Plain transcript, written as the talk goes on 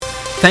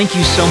Thank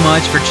you so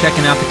much for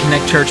checking out the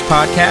Connect Church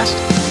podcast.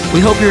 We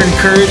hope you're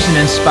encouraged and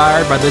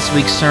inspired by this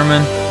week's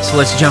sermon. So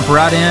let's jump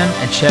right in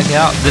and check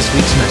out this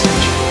week's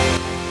message.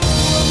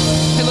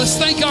 Hey, let's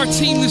thank our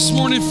team this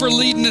morning for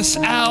leading us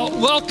out.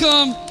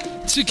 Welcome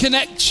to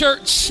Connect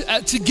Church.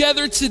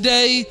 Together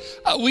today,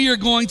 we are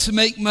going to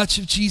make much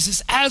of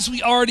Jesus as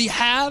we already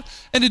have,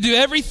 and to do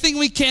everything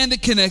we can to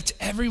connect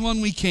everyone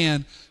we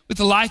can with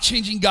the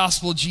life-changing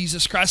gospel of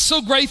Jesus Christ.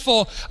 So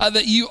grateful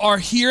that you are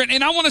here.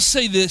 And I want to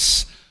say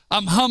this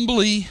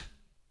humbly.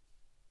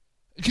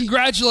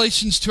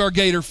 Congratulations to our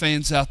Gator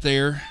fans out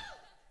there.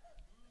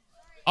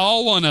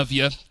 All one of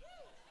you.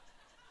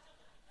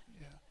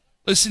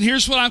 Listen,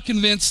 here's what I'm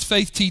convinced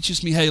faith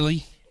teaches me,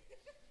 Haley.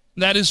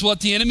 That is what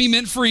the enemy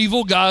meant for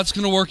evil, God's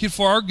going to work it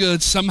for our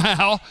good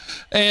somehow.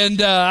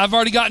 And I've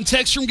already gotten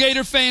texts from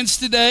Gator fans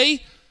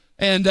today.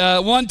 And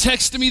one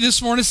texted me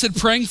this morning, said,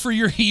 praying for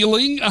your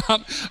healing.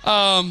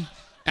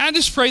 I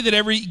just pray that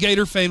every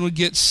Gator fan would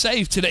get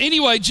saved today.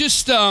 Anyway,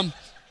 just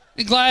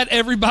glad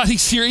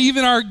everybody's here,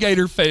 even our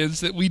Gator fans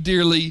that we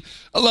dearly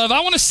love. I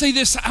want to say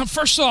this.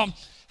 First of all,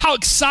 how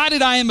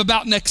excited I am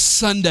about next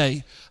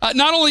Sunday.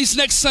 Not only is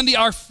next Sunday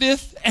our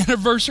 5th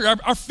anniversary, our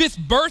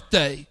 5th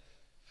birthday,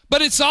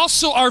 but it's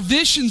also our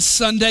Vision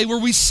Sunday where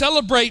we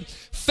celebrate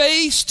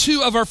phase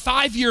 2 of our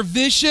 5-year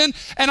vision.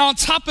 And on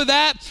top of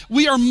that,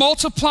 we are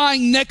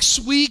multiplying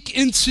next week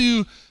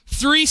into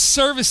 3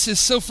 services.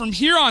 So from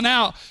here on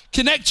out,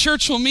 Connect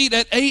Church will meet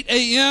at 8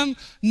 a.m.,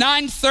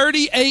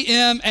 9:30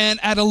 a.m., and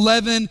at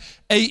 11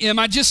 a.m.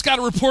 I just got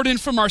a report in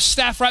from our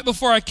staff right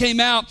before I came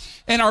out,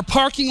 and our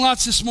parking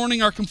lots this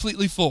morning are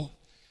completely full.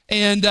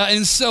 And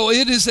so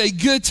it is a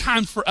good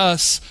time for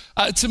us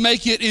to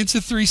make it into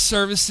 3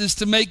 services,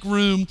 to make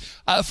room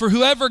for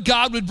whoever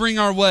God would bring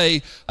our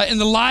way in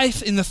the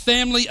life, in the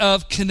family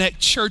of Connect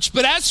Church.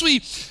 But as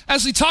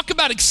we talk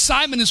about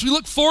excitement, as we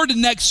look forward to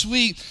next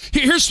week,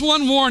 here's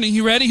one warning.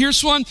 You ready?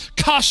 Here's one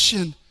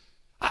caution.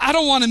 I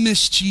don't want to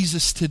miss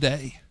Jesus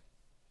today.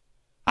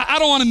 I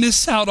don't want to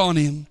miss out on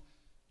him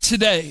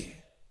today.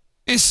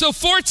 And so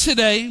for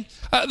today,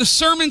 the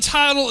sermon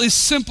title is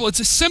simple.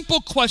 It's a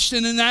simple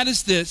question, and that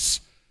is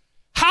this: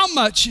 how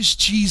much is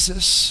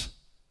Jesus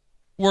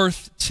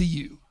worth to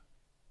you?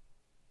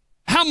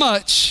 How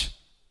much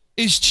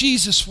is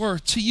Jesus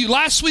worth to you?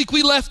 Last week,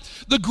 we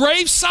left the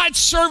graveside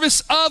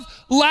service of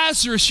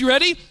Lazarus. You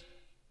ready?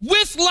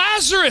 With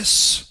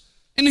Lazarus,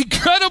 an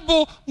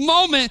incredible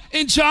moment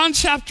in John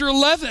chapter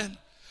 11.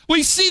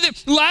 We see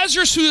that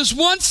Lazarus, who is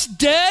once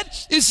dead,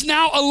 is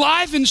now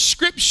alive in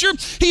Scripture.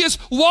 He is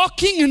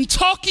walking and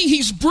talking.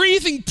 He's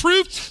breathing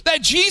proof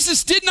that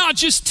Jesus did not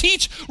just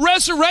teach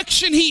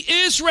resurrection, he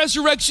is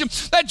resurrection.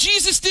 That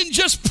Jesus didn't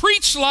just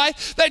preach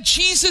life, that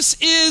Jesus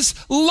is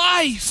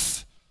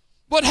life.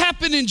 What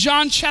happened in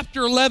John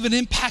chapter 11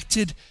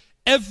 impacted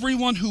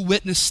everyone who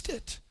witnessed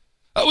it.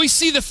 We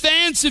see the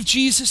fans of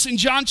Jesus in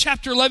John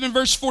chapter 11,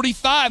 verse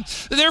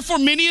 45. Therefore,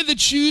 many of the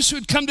Jews who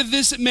had come to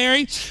visit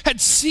Mary had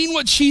seen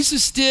what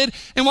Jesus did.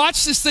 And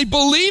watch this, they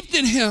believed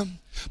in him.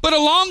 But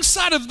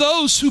alongside of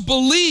those who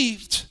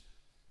believed,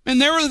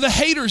 and there were the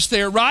haters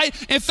there, right?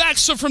 In fact,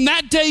 so from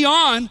that day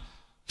on,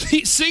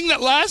 seeing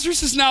that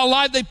Lazarus is now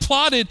alive, they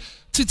plotted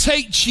to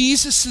take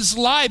Jesus'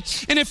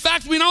 life. And in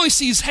fact, we not only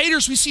see his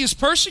haters, we see his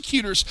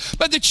persecutors.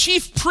 But the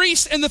chief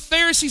priests and the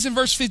Pharisees in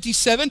verse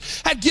 57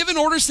 had given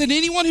orders that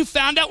anyone who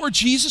found out where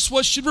Jesus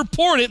was should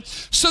report it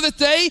so that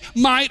they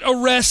might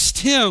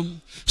arrest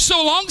him.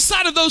 So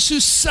alongside of those who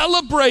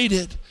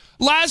celebrated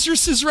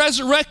Lazarus'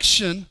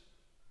 resurrection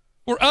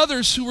were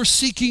others who were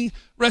seeking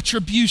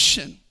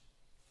retribution.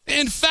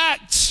 In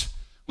fact,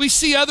 we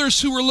see others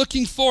who were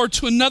looking forward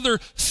to another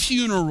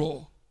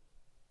funeral,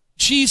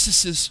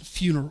 Jesus'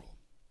 funeral.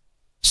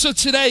 So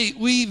today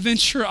we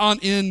venture on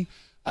in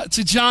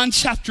to John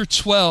chapter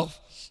 12.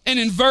 And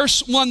in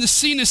verse 1, the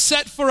scene is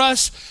set for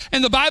us.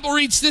 And the Bible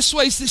reads this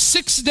way: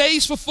 6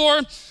 days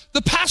before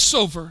the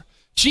Passover,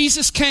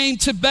 Jesus came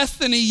to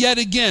Bethany yet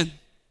again,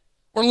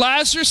 where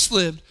Lazarus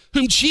lived,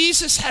 whom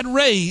Jesus had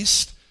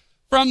raised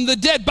from the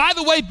dead. By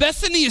the way,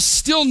 Bethany is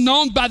still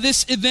known by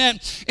this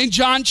event in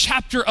John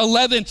chapter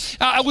 11.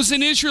 I was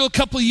in Israel a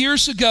couple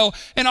years ago,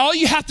 and all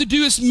you have to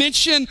do is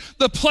mention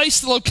the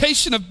place, the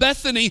location of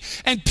Bethany,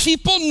 and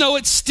people know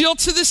it still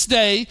to this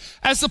day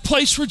as the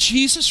place where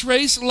Jesus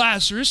raised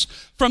Lazarus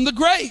from the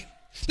grave.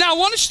 Now, I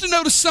want us to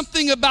notice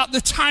something about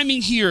the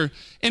timing here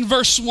in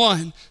verse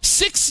 1.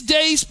 6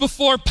 days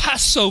before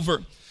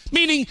Passover,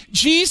 meaning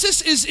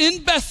Jesus is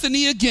in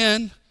Bethany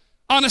again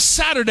on a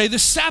Saturday, the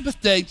Sabbath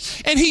day,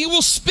 and he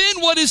will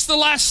spend what is the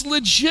last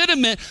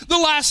legitimate, the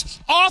last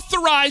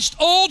authorized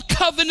Old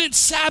Covenant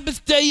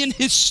Sabbath day in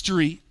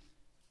history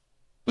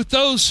with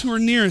those who are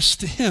nearest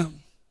to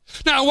him.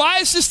 Now, why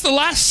is this the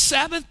last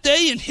Sabbath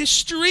day in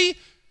history?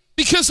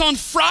 Because on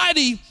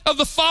Friday of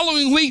the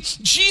following week,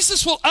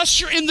 Jesus will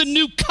usher in the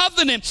new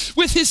covenant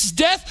with his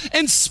death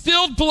and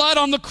spilled blood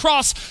on the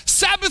cross.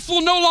 Sabbath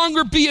will no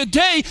longer be a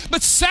day,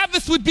 but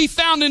Sabbath would be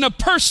found in a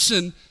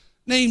person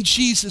named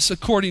Jesus,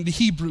 according to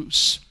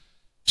Hebrews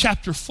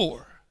chapter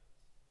 4.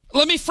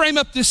 Let me frame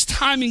up this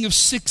timing of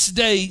 6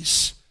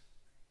 days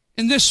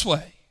in this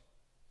way.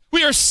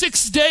 We are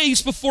 6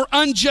 days before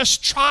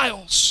unjust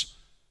trials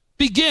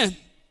begin.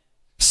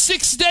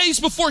 6 days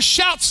before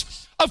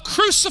shouts of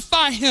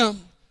crucify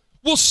him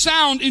will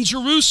sound in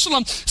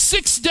Jerusalem.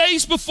 6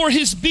 days before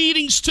his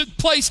beatings took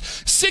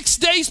place. 6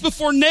 days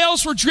before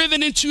nails were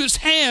driven into his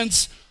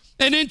hands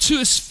and into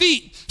his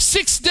feet.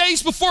 6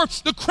 days before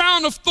the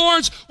crown of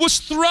thorns was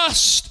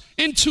thrust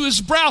into his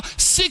brow.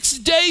 6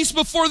 days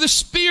before the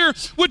spear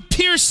would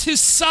pierce his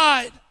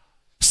side.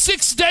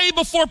 6 days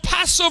before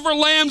Passover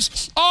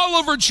lambs all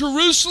over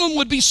Jerusalem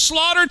would be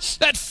slaughtered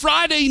that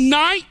Friday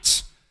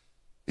night.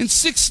 And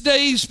 6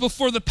 days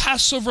before the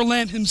Passover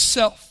lamb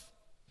himself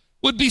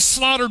would be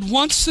slaughtered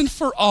once and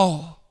for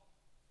all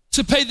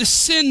to pay the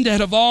sin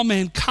debt of all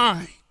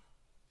mankind.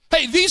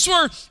 Hey, these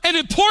were an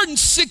important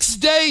 6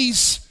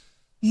 days,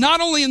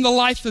 not only in the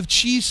life of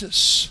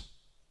Jesus,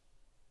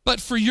 but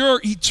for your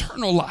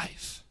eternal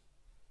life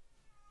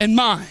and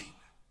mine.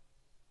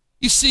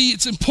 You see,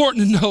 it's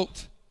important to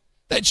note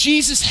that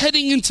Jesus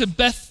heading into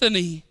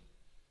Bethany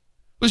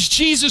was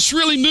Jesus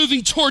really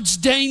moving towards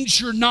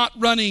danger, not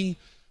running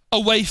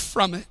away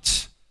from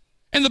it.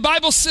 And the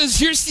Bible says,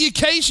 here's the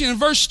occasion in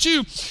verse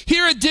 2.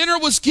 Here a dinner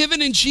was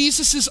given in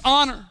Jesus'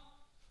 honor.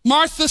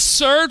 Martha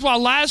served while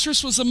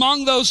Lazarus was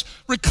among those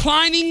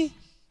reclining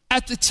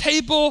at the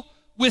table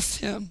with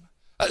him.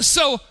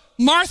 So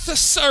Martha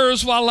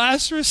serves while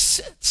Lazarus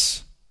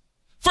sits.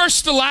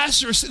 First to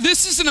Lazarus.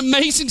 This is an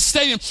amazing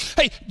statement.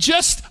 Hey,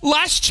 just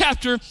last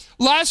chapter,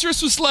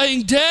 Lazarus was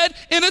laying dead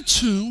in a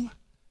tomb,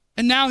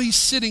 and now he's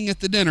sitting at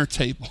the dinner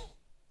table.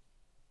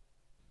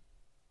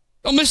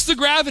 Don't miss the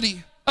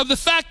gravity of the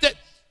fact that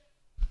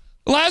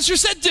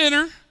Lazarus at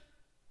dinner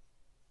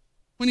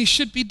when he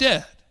should be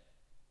dead.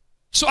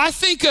 So I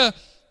think a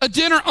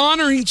dinner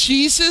honoring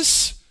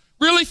Jesus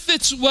really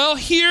fits well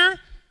here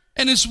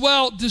and is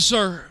well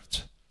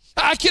deserved.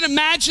 I can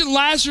imagine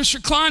Lazarus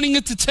reclining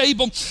at the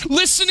table,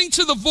 listening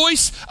to the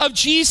voice of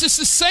Jesus,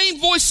 the same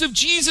voice of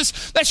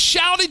Jesus that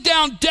shouted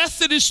down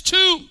death at his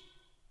tomb.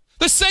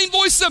 The same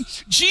voice of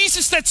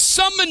Jesus that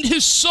summoned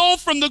his soul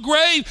from the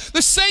grave.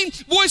 The same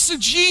voice of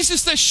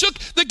Jesus that shook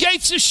the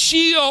gates of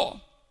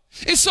Sheol.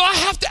 And so I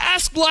have to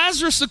ask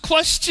Lazarus a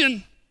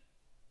question.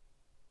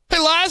 Hey,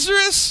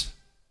 Lazarus,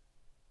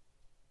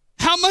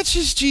 how much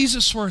is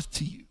Jesus worth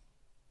to you?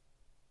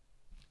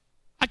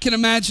 I can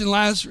imagine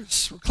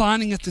Lazarus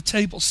reclining at the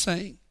table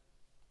saying,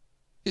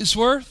 his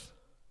worth?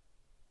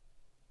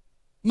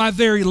 My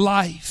very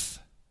life,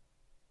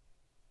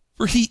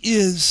 for he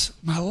is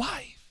my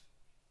life.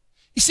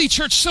 You see,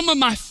 church, some of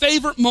my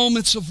favorite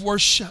moments of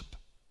worship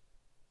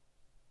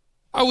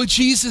are with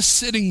Jesus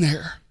sitting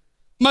there,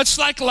 much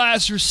like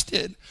Lazarus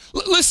did,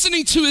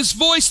 listening to his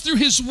voice through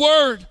his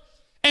word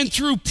and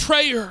through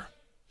prayer,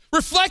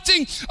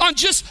 reflecting on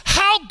just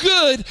how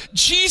good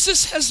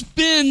Jesus has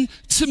been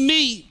to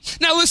me.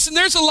 Now listen,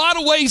 there's a lot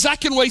of ways I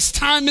can waste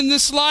time in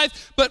this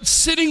life, but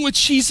sitting with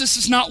Jesus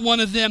is not one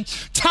of them.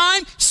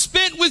 Time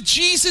spent with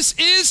Jesus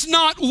is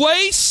not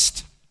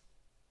waste,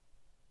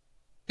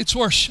 it's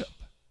worship.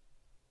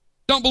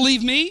 Don't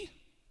believe me?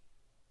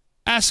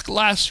 Ask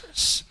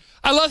Lazarus.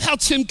 I love how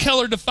Tim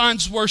Keller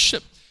defines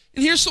worship.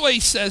 And here's the way he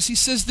says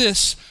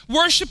this: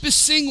 worship is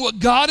seeing what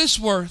God is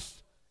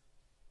worth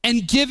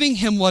and giving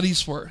him what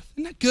he's worth.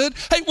 Isn't that good?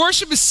 Hey,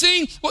 worship is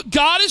seeing what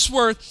God is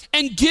worth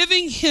and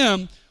giving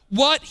him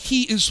what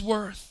he is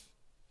worth.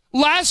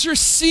 Lazarus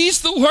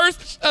sees the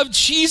worth of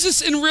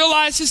Jesus and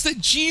realizes that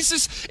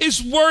Jesus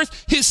is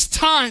worth his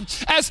time.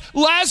 As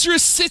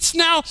Lazarus sits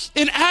now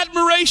in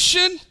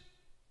admiration,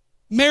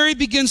 Mary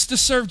begins to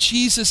serve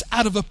Jesus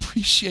out of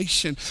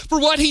appreciation for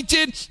what he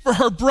did for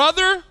her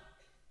brother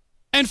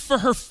and for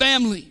her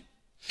family.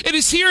 It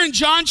is here in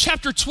John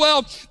chapter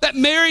 12 that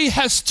Mary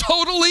has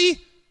totally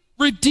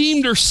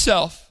redeemed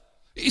herself.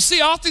 You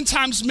see,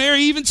 oftentimes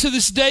Mary, even to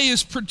this day,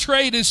 is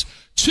portrayed as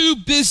too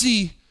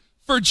busy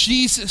for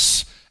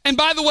Jesus. And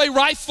by the way,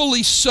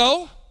 rightfully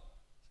so.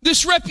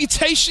 This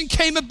reputation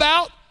came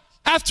about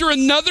after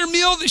another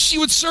meal that she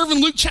would serve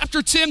in Luke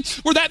chapter 10,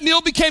 where that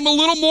meal became a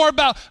little more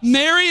about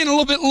Mary and a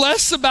little bit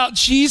less about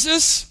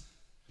Jesus.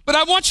 But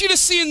I want you to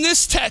see in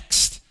this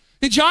text,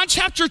 in John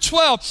chapter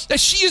 12,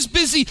 that she is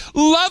busy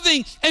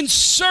loving and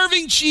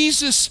serving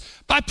Jesus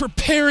by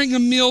preparing a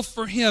meal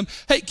for him.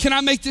 Hey, can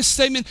I make this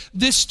statement?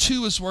 This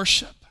too is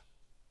worship.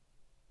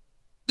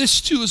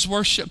 This too is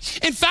worship.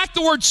 In fact,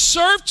 the word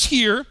served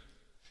here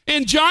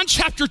in John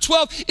chapter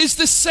 12 is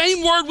the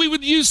same word we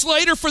would use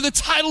later for the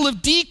title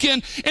of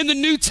deacon in the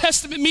New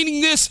Testament,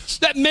 meaning this,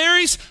 that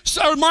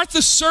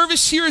Martha's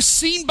service here is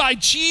seen by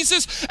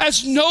Jesus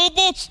as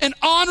noble and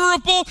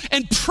honorable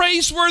and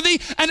praiseworthy,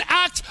 an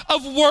act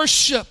of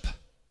worship.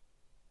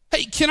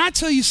 Hey, can I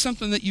tell you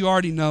something that you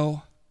already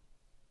know?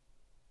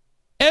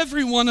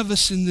 Every one of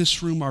us in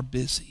this room are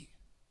busy.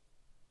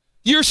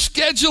 Your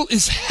schedule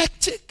is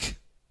hectic.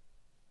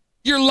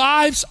 Your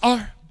lives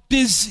are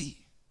busy.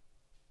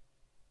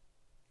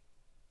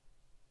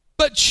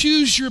 But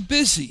choose your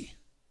busy.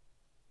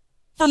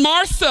 For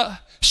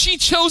Martha, she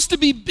chose to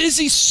be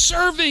busy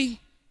serving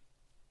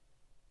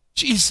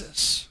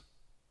Jesus.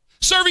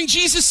 serving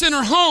Jesus in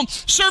her home,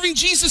 serving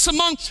Jesus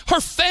among her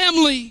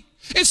family.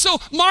 And so,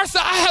 Martha,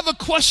 I have a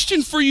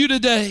question for you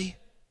today.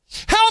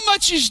 How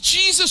much is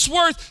Jesus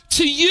worth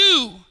to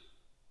you?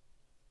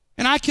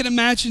 And I can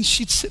imagine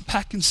she'd sit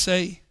back and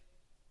say,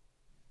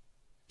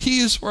 he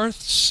is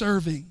worth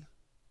serving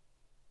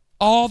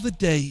all the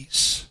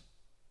days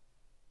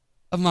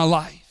of my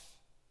life.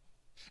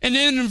 And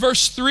then in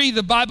verse 3,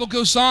 the Bible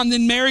goes on,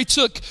 then Mary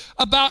took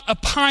about a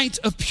pint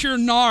of pure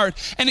nard,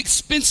 an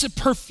expensive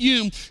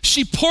perfume.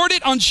 She poured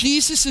it on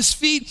Jesus'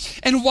 feet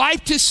and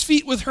wiped his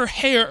feet with her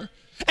hair.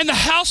 And the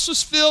house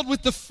was filled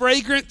with the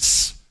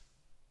fragrance,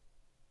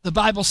 the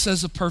Bible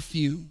says, of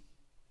perfume.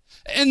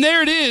 And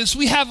there it is.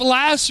 We have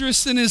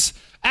Lazarus in his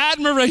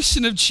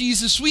admiration of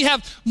Jesus. We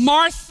have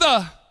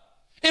Martha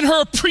in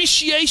her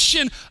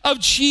appreciation of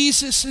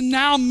Jesus. And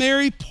now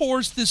Mary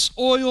pours this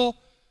oil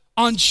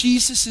on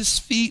Jesus'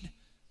 feet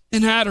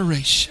in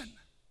adoration.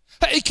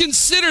 Hey,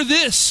 consider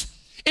this.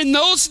 In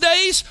those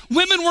days,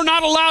 women were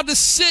not allowed to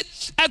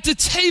sit at the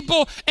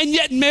table, and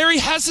yet Mary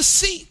has a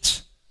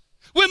seat.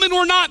 Women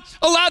were not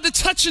allowed to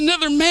touch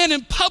another man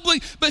in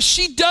public, but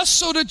she does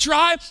so to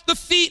dry the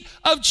feet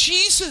of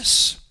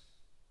Jesus.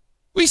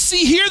 We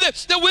see here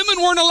that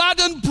women weren't allowed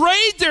to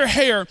unbraid their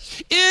hair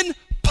in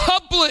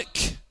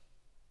public,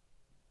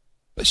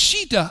 but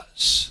she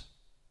does.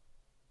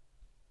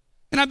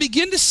 And I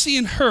begin to see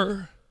in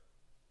her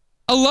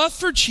a love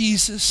for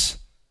Jesus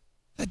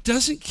that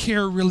doesn't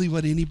care really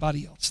what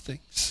anybody else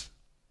thinks.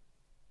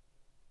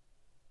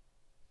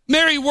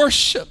 Mary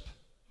worshiped.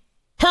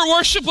 Her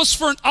worship was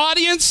for an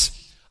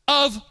audience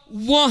of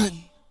one.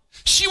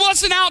 She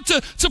wasn't out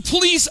to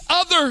please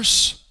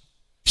others.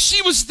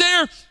 She was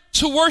there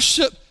to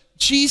worship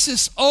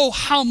Jesus. Oh,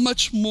 how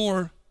much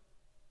more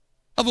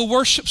of a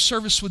worship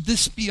service would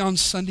this be on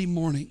Sunday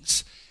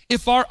mornings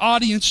if our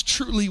audience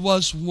truly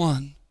was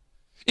one?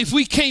 If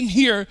we came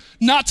here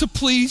not to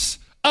please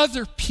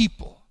other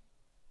people,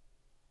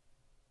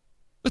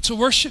 but to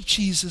worship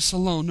Jesus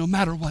alone, no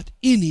matter what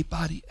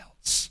anybody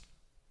else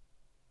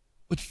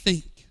would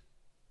think.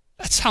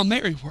 That's how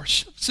Mary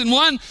worships. And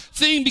one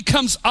thing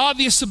becomes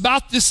obvious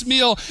about this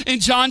meal in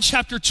John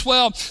chapter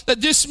 12,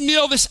 that this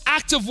meal, this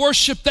act of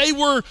worship, they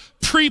were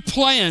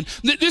pre-planned.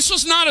 That this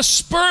was not a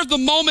spur of the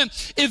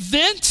moment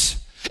event.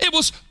 It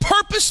was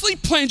purposely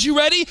planned, you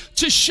ready,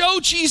 to show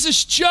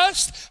Jesus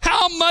just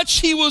how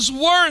much he was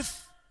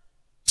worth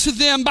to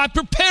them by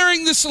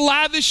preparing this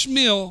lavish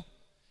meal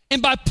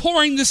and by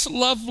pouring this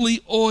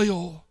lovely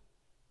oil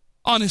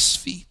on his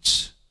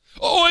feet.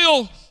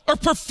 Oil or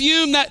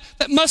perfume that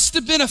must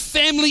have been a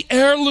family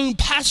heirloom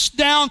passed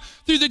down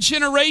through the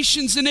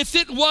generations. And if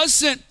it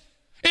wasn't,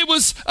 it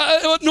was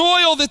an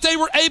oil that they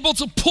were able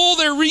to pull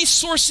their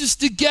resources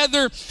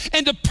together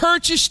and to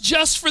purchase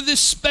just for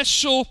this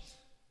special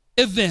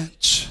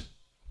event.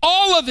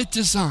 All of it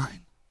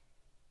designed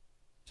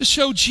to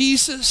show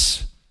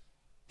Jesus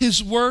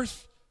his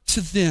worth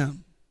to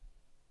them.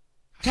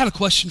 I got a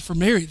question for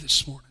Mary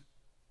this morning.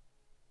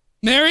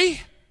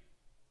 Mary,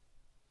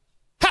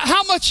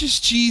 how much is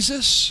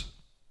Jesus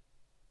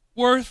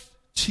worth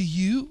to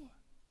you?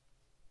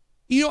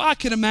 You know, I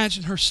can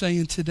imagine her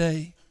saying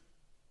today,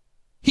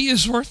 he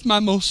is worth my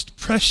most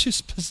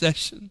precious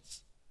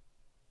possessions,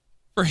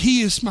 for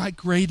he is my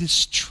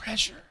greatest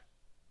treasure.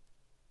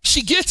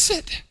 She gets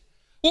it.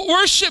 Well,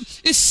 worship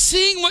is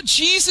seeing what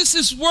Jesus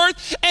is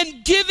worth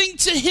and giving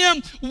to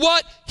him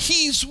what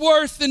he's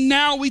worth. And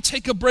now we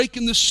take a break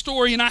in the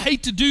story. And I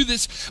hate to do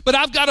this, but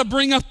I've got to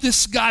bring up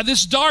this guy,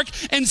 this dark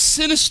and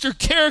sinister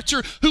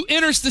character who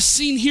enters the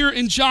scene here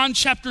in John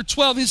chapter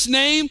 12. His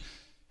name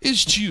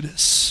is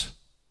Judas.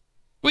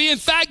 We in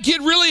fact get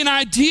really an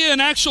idea,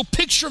 an actual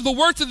picture of the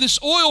worth of this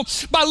oil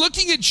by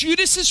looking at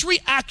Judas's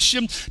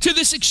reaction to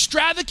this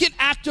extravagant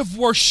act of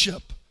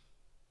worship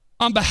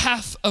on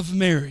behalf of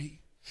Mary.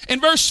 In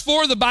verse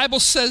 4, the Bible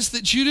says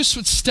that Judas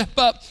would step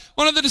up.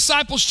 One of the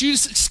disciples,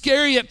 Judas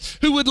Iscariot,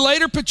 who would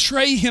later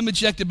betray him,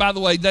 ejected. By the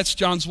way, that's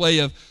John's way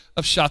of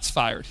shots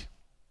fired.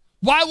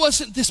 Why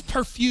wasn't this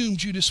perfume,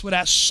 Judas would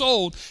ask,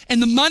 sold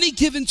and the money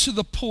given to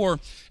the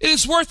poor? It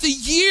is worth a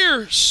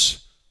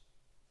year's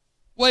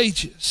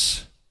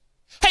wages.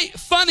 Hey,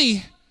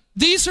 funny,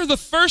 these are the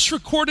first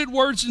recorded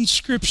words in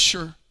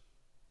Scripture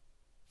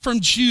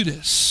from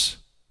Judas.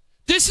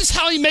 This is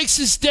how he makes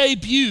his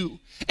debut.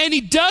 And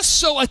he does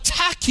so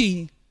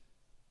attacking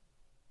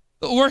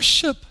the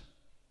worship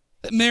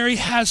that Mary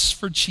has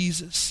for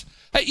Jesus.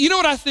 Hey, you know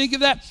what I think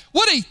of that?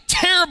 What a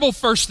terrible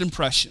first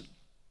impression.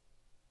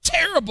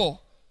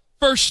 Terrible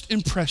first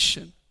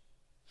impression.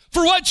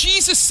 For what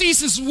Jesus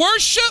sees as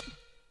worship,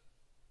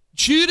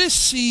 Judas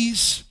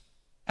sees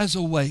as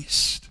a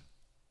waste.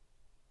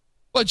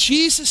 What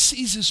Jesus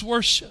sees as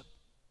worship,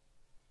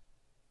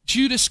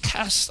 Judas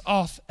casts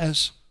off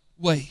as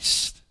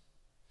waste.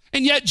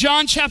 And yet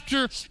John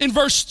chapter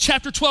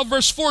 12,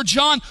 verse 4,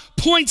 John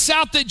points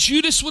out that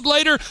Judas would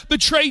later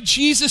betray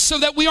Jesus so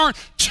that we aren't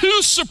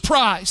too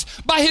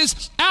surprised by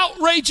his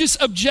outrageous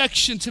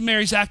objection to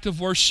Mary's act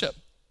of worship.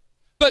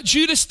 But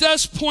Judas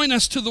does point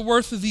us to the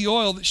worth of the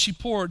oil that she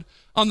poured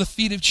on the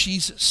feet of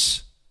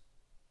Jesus.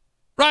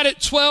 right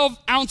at 12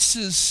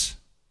 ounces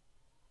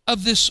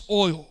of this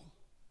oil.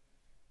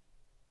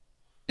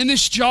 In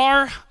this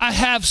jar, I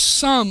have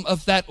some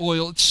of that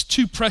oil. It's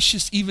too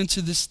precious even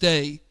to this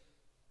day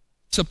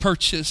to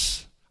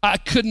purchase. I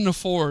couldn't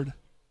afford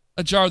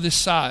a jar this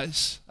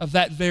size of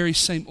that very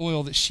same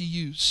oil that she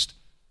used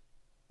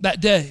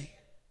that day.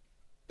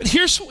 But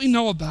here's what we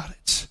know about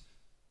it.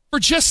 For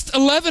just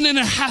 11 and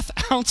a half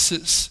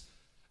ounces,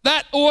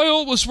 that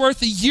oil was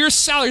worth a year's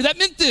salary. That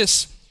meant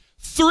this: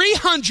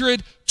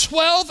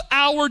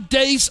 312-hour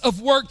days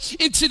of work.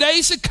 In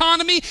today's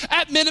economy,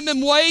 at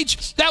minimum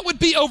wage, that would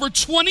be over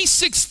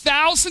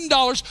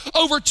 $26,000,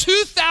 over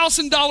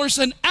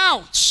 $2,000 an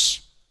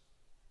ounce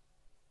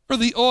for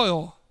the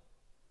oil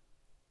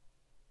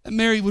that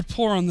Mary would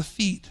pour on the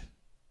feet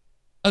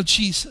of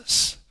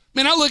Jesus.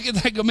 Man, I look at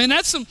that and go, man,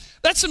 that's some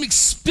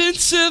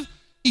expensive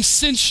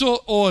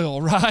essential oil,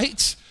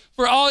 right?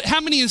 For all, how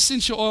many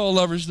essential oil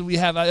lovers do we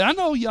have? I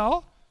know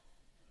y'all.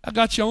 I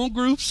got your own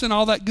groups and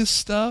all that good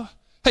stuff.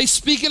 Hey,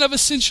 speaking of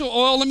essential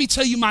oil, let me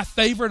tell you my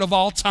favorite of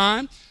all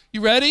time.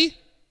 You ready?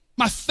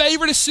 My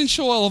favorite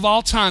essential oil of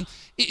all time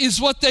is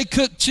what they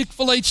cook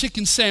Chick-fil-A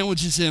chicken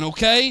sandwiches in,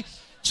 okay?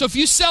 So if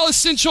you sell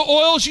essential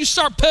oils, you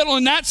start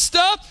peddling that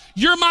stuff,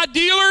 you're my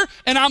dealer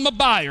and I'm a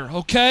buyer,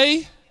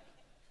 okay?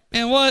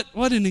 Man,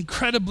 what an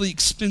incredibly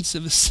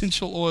expensive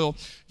essential oil.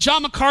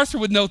 John MacArthur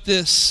would note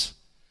this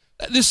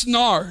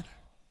nard.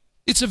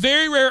 It's a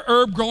very rare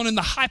herb grown in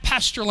the high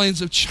pasture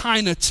lands of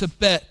China,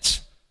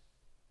 Tibet,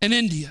 and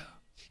India.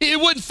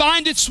 It wouldn't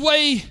find its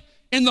way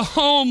in the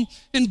home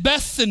in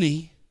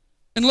Bethany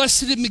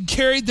unless it had been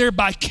carried there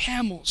by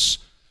camels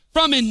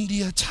from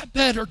India,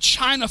 Tibet, or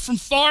China, from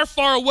far,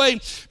 far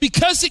away.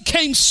 Because it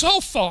came so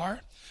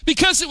far,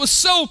 because it was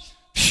so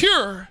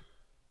pure,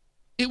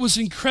 it was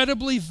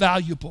incredibly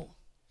valuable.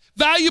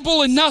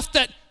 Valuable enough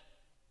that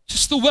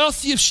just the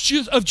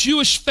wealthiest of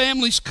Jewish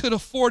families could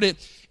afford it,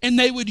 and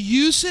they would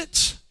use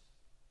it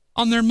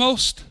on their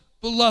most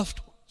beloved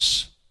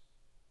ones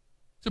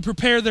to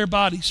prepare their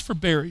bodies for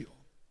burial.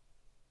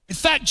 In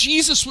fact,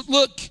 Jesus would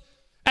look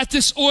at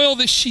this oil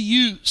that she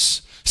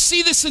used,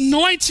 see this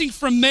anointing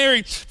from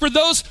Mary for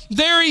those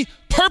very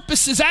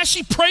purposes. As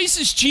she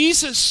praises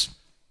Jesus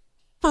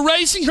for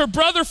raising her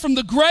brother from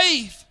the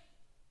grave,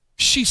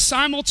 she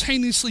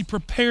simultaneously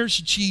prepares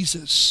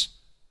Jesus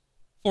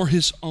for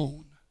his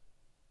own.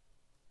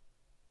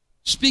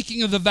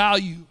 Speaking of the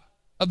value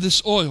of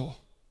this oil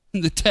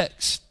in the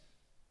text,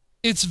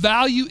 its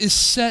value is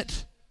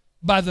set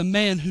by the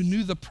man who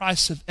knew the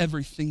price of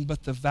everything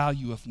but the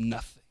value of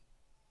nothing.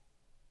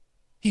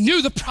 He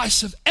knew the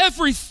price of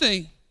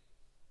everything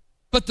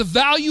but the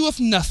value of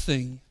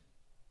nothing.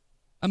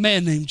 A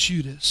man named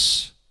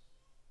Judas.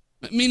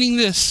 Meaning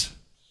this: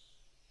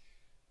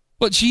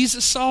 what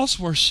Jesus saw as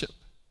worship,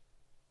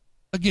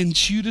 again,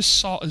 Judas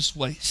saw as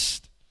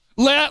waste.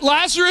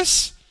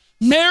 Lazarus,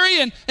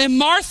 Mary, and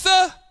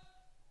Martha,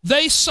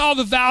 they saw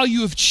the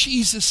value of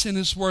Jesus and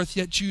his worth,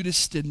 yet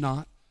Judas did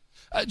not.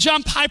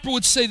 John Piper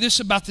would say this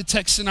about the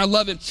text, and I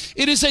love it.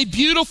 It is a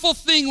beautiful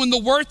thing when the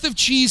worth of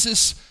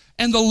Jesus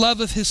and the love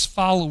of his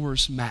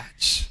followers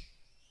match.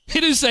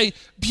 It is a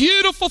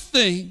beautiful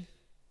thing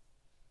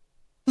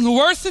when the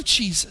worth of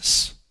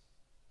Jesus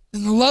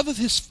and the love of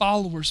his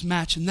followers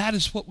match, and that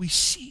is what we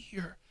see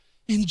here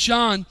in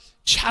John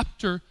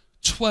chapter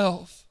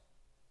 12.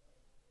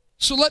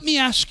 So let me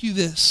ask you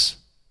this.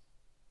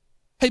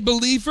 Hey,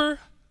 believer,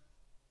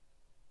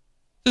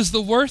 does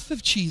the worth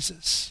of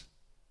Jesus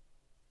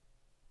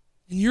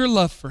and your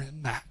love for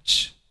him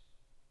match?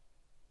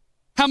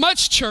 How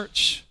much,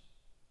 church,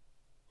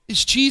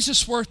 is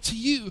Jesus worth to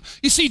you?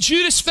 You see,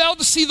 Judas failed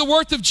to see the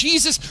worth of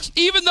Jesus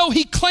even though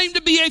he claimed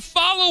to be a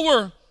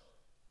follower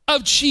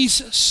of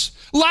Jesus.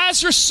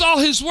 Lazarus saw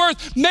his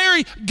worth.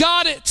 Mary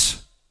got it.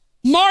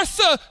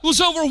 Martha was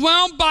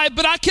overwhelmed by it,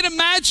 but I can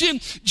imagine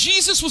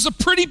Jesus was a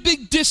pretty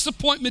big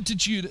disappointment to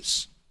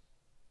Judas.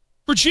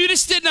 For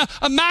Judas didn't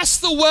amass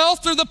the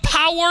wealth or the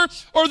power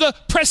or the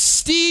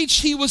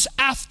prestige he was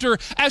after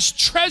as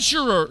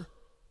treasurer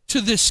to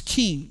this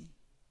king.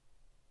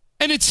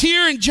 And it's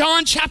here in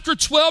John chapter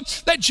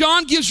 12 that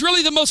John gives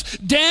really the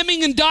most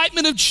damning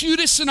indictment of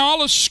Judas in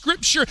all of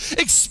Scripture,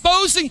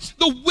 exposing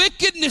the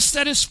wickedness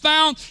that is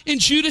found in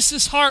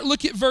Judas's heart.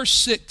 Look at verse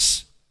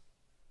 6.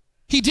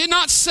 He did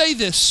not say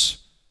this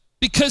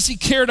because he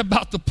cared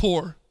about the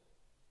poor,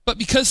 but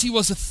because he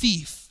was a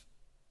thief,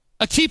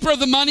 a keeper of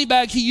the money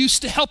bag. He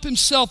used to help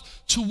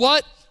himself to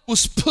what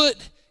was put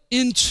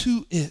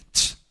into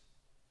it.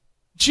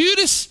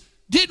 Judas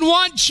didn't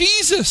want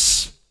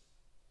Jesus.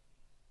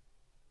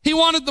 He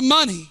wanted the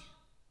money.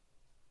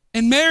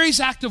 And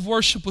Mary's act of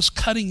worship was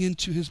cutting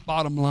into his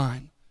bottom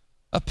line,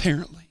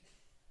 apparently.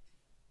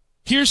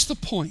 Here's the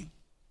point.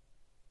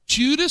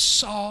 Judas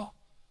saw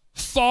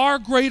far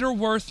greater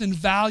worth and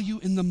value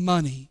in the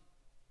money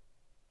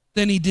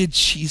than he did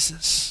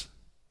Jesus.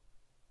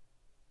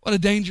 What a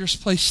dangerous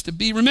place to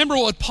be. Remember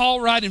what Paul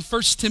wrote in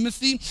 1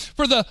 Timothy?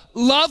 For the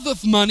love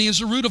of money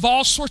is a root of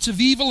all sorts of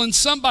evil, and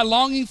some by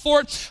longing for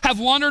it have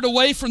wandered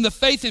away from the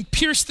faith and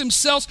pierced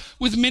themselves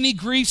with many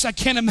griefs. I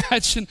can't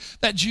imagine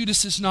that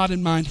Judas is not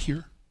in mind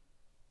here.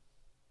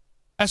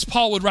 As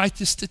Paul would write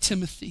this to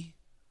Timothy.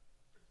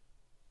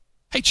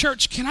 Hey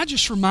church, can I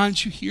just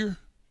remind you here?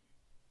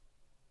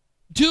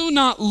 Do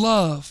not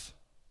love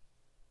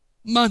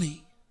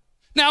money.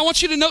 Now, I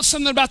want you to note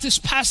something about this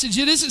passage.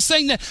 It isn't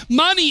saying that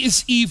money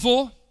is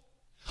evil,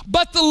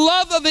 but the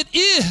love of it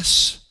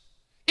is.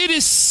 It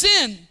is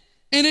sin,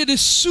 and it is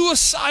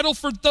suicidal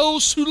for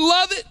those who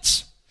love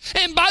it.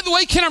 And by the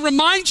way, can I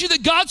remind you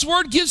that God's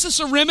word gives us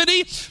a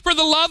remedy for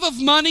the love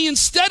of money?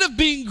 Instead of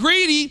being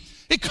greedy,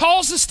 it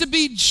calls us to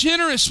be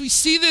generous. We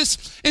see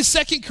this in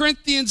 2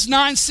 Corinthians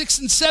 9, 6,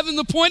 and 7.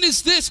 The point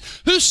is this: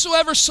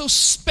 whosoever sows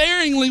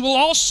sparingly will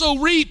also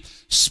reap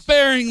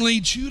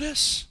sparingly,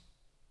 Judas.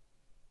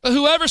 But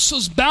whoever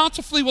sows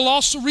bountifully will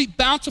also reap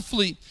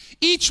bountifully.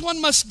 Each one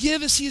must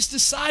give as he has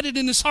decided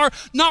in his heart,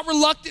 not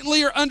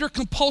reluctantly or under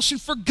compulsion,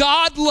 for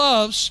God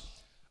loves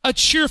a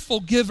cheerful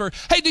giver.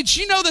 Hey, did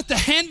you know that the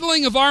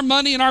handling of our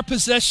money and our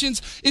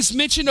possessions is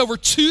mentioned over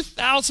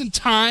 2,000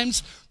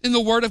 times in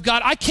the Word of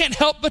God? I can't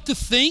help but to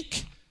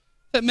think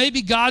that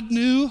maybe God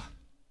knew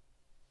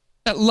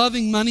that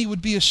loving money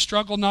would be a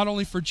struggle not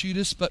only for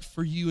Judas, but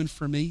for you and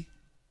for me.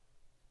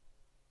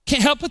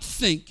 Can't help but to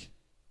think,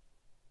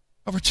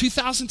 over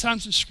 2,000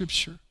 times in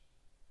Scripture,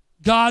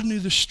 God knew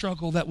the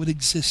struggle that would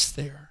exist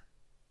there.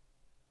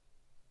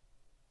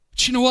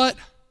 But you know what?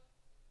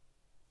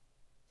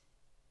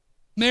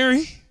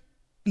 Mary,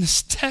 in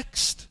this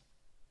text,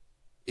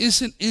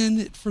 isn't in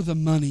it for the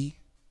money.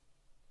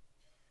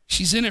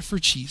 She's in it for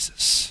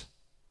Jesus.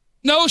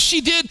 No,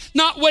 she did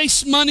not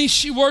waste money.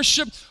 She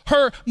worshiped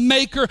her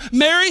Maker.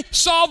 Mary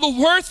saw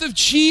the worth of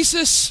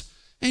Jesus,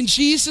 and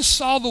Jesus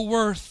saw the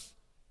worth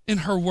in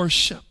her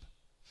worship.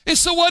 And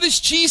so what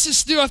does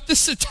Jesus do after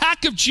this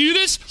attack of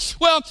Judas?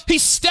 Well, he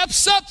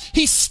steps up,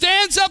 he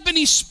stands up, and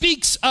he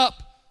speaks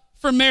up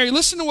for Mary.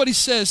 Listen to what he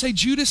says. Hey,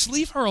 Judas,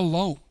 leave her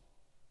alone.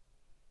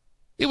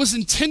 It was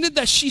intended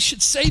that she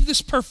should save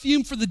this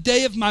perfume for the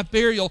day of my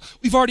burial.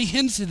 We've already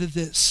hinted at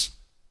this.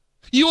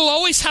 You will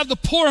always have the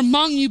poor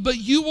among you, but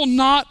you will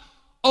not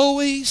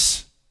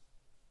always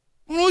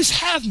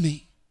have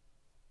me.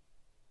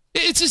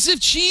 It's as if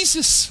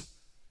Jesus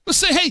would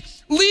say, hey,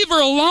 leave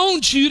her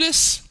alone,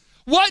 Judas.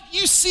 What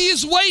you see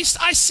is waste,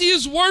 I see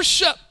is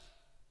worship.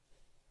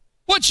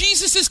 What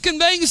Jesus is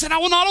conveying is that I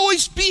will not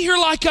always be here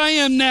like I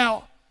am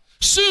now.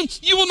 Soon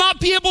you will not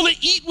be able to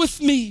eat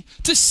with me,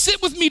 to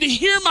sit with me, to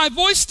hear my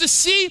voice, to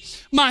see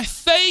my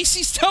face.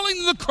 He's telling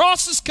them the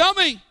cross is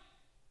coming.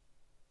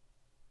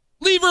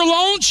 Leave her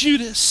alone,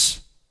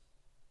 Judas.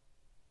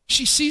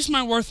 She sees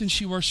my worth and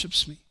she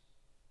worships me.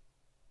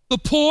 The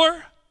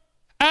poor,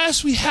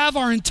 as we have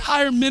our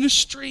entire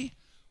ministry,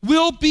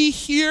 will be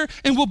here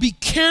and will be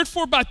cared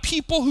for by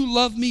people who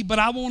love me, but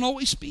I won't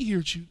always be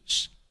here,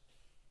 Judas.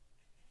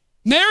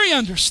 Mary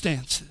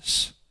understands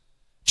this.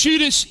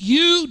 Judas,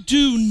 you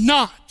do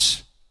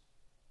not.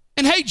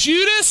 And hey,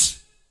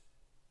 Judas,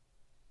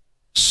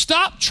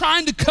 stop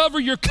trying to cover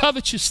your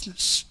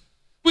covetousness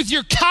with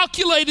your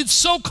calculated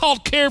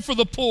so-called care for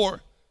the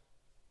poor.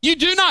 You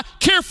do not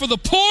care for the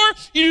poor.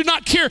 You do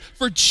not care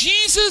for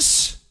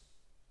Jesus.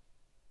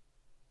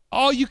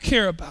 All you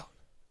care about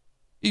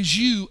is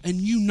you and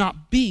you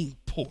not being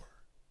poor.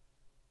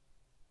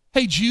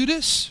 Hey,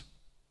 Judas,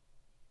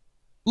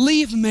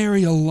 leave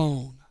Mary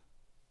alone.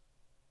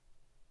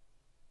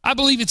 I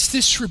believe it's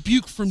this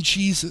rebuke from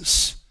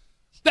Jesus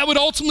that would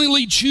ultimately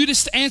lead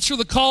Judas to answer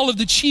the call of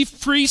the chief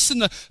priests and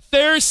the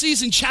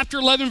Pharisees in chapter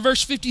 11,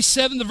 verse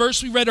 57, the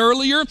verse we read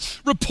earlier,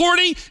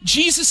 reporting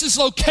Jesus'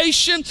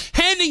 location,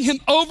 handing him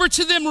over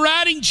to them,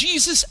 ratting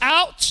Jesus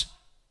out.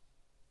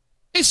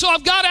 And so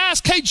I've got to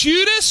ask, hey,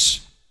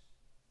 Judas,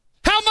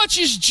 how much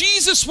is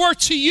Jesus worth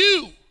to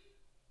you?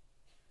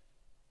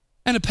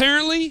 And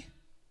apparently,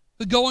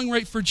 the going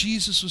rate for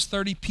Jesus was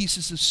 30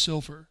 pieces of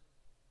silver,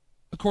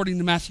 according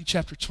to Matthew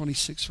chapter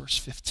 26, verse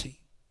 15.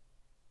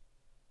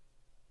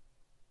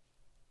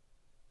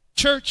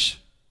 Church,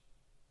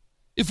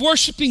 if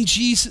worshiping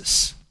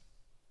Jesus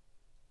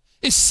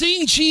is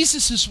seeing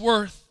Jesus'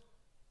 worth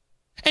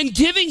and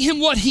giving him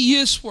what he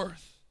is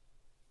worth,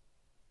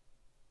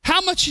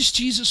 how much is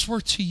Jesus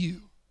worth to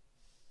you?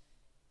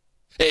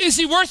 Is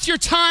he worth your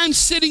time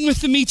sitting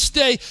with him each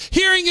day,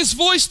 hearing his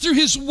voice through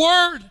his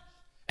word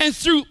and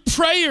through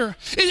prayer?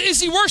 Is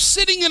he worth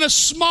sitting in a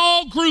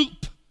small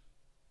group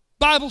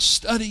Bible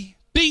study,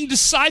 being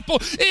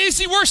discipled? Is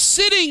he worth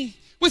sitting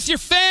with your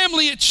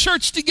family at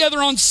church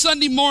together on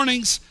Sunday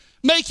mornings,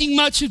 making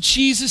much of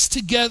Jesus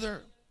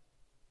together?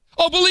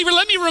 Oh, believer,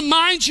 let me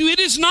remind you, it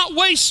is not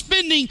waste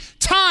spending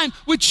time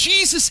with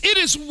Jesus. It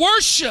is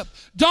worship.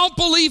 Don't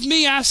believe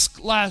me?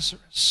 Ask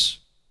Lazarus.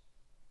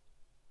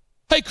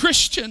 Hey,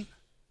 Christian,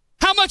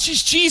 how much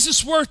is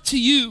Jesus worth to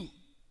you?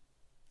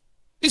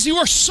 Is he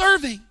worth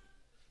serving?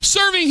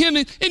 Serving him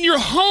in your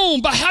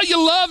home by how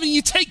you love and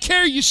you take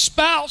care of your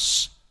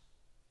spouse.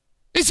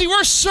 Is he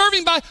worth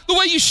serving by the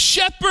way you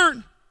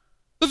shepherd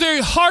the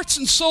very hearts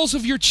and souls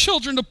of your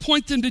children to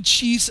point them to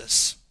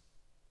Jesus?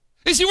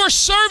 Is he worth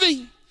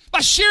serving by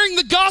sharing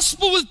the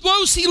gospel with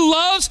those he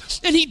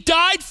loves and he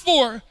died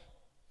for?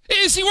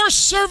 Is he worth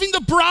serving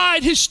the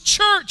bride, his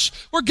church,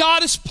 where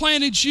God has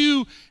planted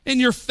you and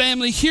your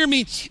family? Hear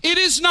me, it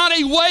is not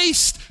a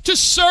waste to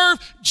serve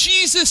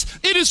Jesus.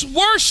 It is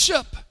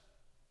worship.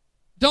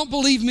 Don't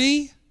believe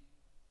me?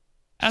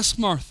 Ask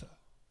Martha.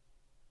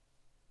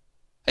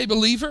 Hey,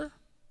 believer,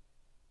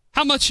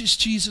 how much is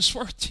Jesus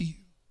worth to you?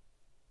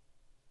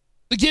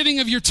 The giving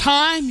of your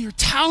time, your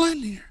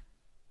talent,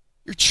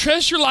 your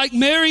treasure, like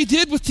Mary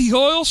did with the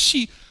oil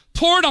she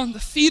poured on the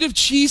feet of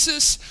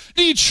Jesus.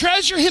 Do you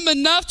treasure him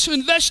enough to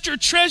invest your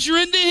treasure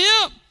into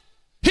him?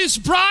 His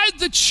bride,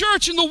 the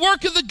church, and the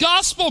work of the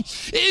gospel.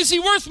 Is he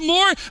worth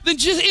more than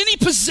just any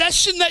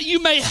possession that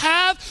you may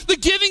have? The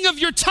giving of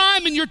your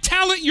time and your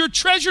talent, your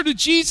treasure to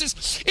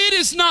Jesus. It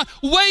is not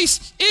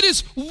waste. It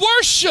is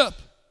worship.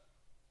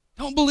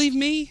 Don't believe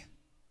me?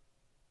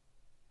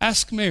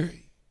 Ask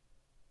Mary.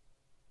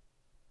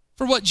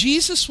 For what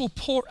Jesus will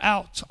pour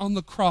out on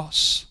the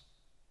cross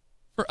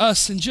for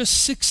us in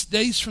just 6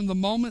 days from the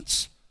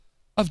moments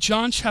of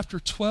John chapter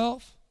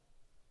 12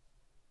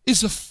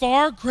 is of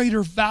far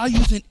greater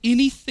value than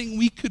anything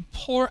we could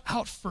pour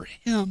out for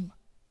him.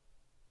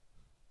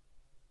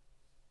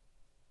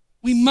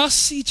 We must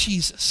see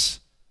Jesus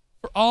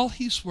for all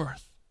he's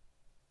worth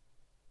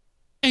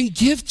and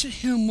give to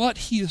him what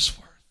he is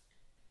worth.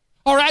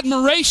 Our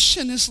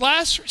admiration as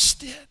Lazarus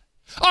did.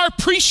 Our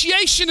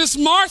appreciation as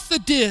Martha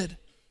did.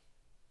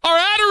 Our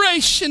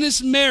adoration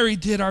as Mary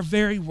did. Our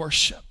very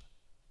worship.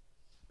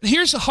 And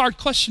here's a hard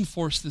question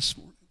for us this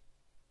morning.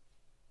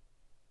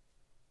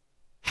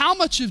 How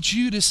much of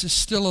Judas is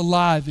still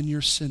alive in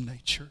your sin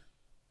nature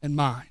and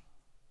mine?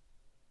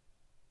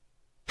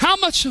 How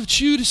much of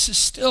Judas is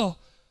still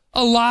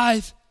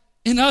alive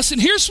in us? And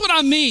here's what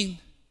I mean.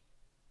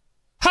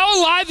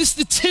 How alive is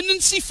the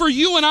tendency for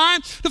you and I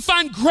to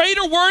find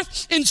greater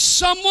worth in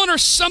someone or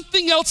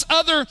something else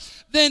other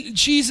than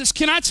Jesus?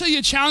 Can I tell you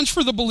a challenge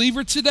for the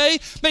believer today?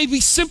 Maybe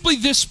simply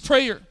this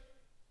prayer.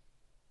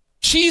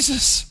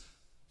 Jesus,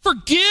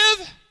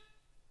 forgive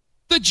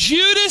the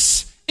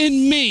Judas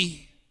in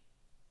me.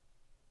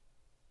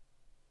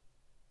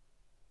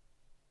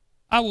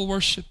 I will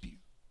worship you.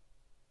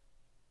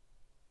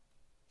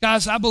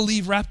 Guys, I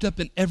believe wrapped up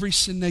in every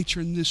sin nature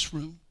in this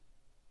room,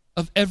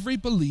 of every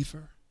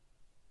believer,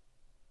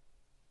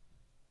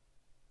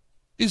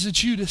 is a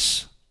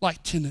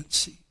Judas-like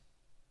tendency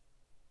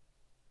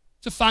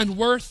to find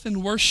worth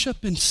and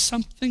worship in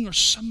something or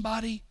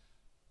somebody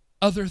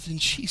other than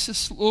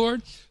Jesus.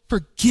 Lord,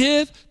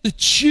 forgive the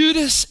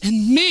Judas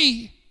in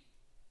me.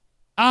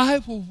 I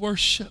will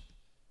worship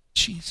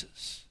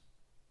Jesus.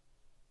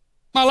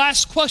 My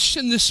last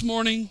question this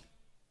morning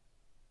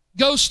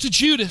goes to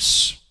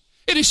Judas.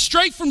 It is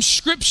straight from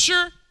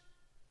Scripture.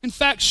 In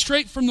fact,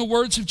 straight from the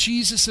words of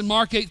Jesus in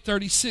Mark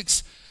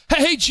 8:36.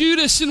 Hey,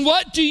 Judas, and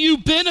what do you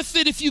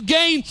benefit if you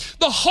gain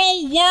the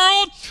whole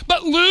world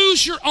but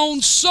lose your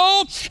own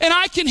soul? And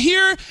I can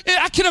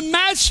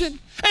imagine,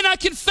 and I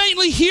can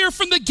faintly hear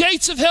from the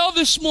gates of hell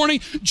this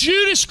morning,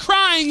 Judas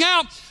crying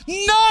out,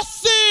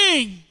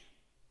 nothing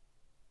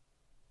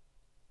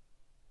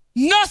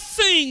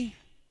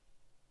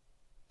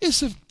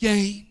is of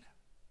gain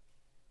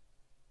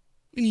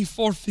when you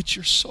forfeit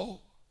your soul.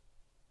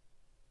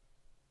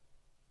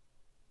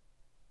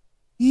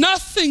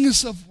 Nothing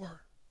is of worth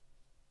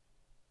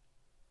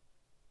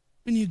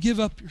when you give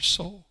up your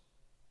soul.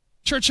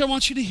 Church, I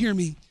want you to hear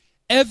me.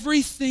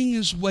 Everything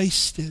is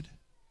wasted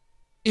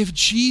if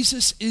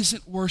Jesus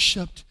isn't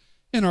worshiped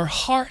in our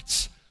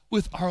hearts,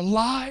 with our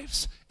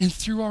lives, and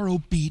through our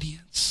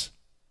obedience.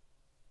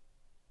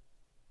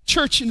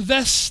 Church,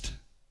 invest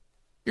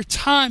your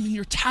time and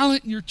your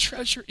talent and your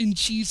treasure in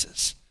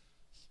Jesus.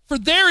 For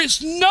there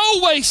is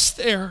no waste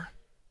there,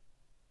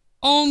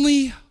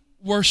 only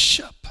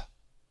worship.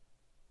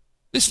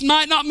 This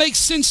might not make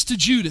sense to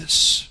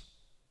Judas,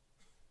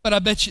 but I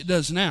bet you it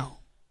does now.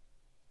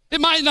 It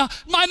might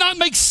not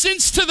make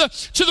sense to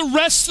the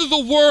rest of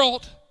the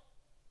world,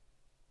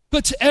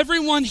 but to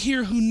everyone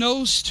here who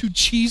knows who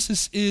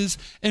Jesus is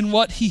and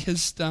what he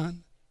has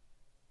done,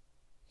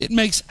 it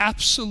makes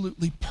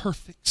absolutely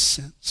perfect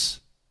sense.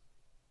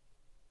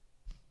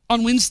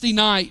 On Wednesday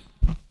night,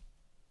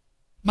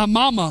 my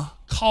mama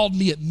called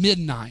me at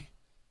midnight.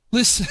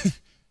 Listen,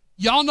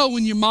 y'all know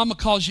when your mama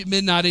calls you at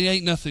midnight, it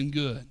ain't nothing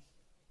good.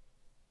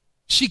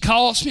 She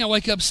calls me, I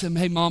wake up and say,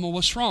 hey, Mama,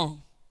 what's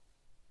wrong?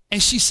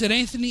 And she said,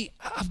 Anthony,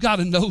 I've got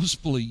a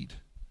nosebleed.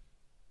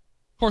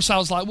 Of course, I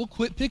was like, well,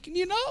 quit picking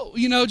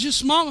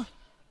just Mama.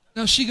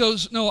 No, she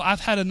goes, no,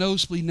 I've had a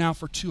nosebleed now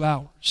for 2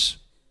 hours,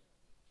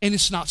 and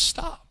it's not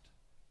stopped.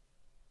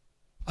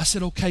 I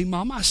said, okay,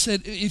 Mama. I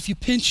said, if you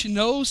pinch your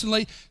nose and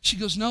lay, she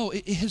goes, no,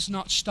 it has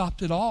not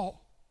stopped at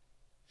all.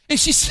 And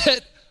she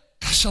said,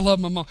 gosh, I love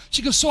my mom.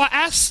 She goes, so I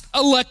asked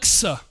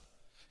Alexa,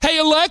 hey,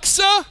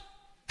 Alexa,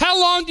 how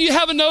long do you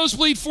have a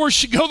nosebleed for?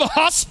 She go to the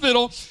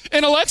hospital.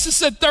 And Alexa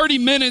said 30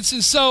 minutes.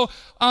 And so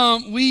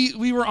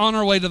we were on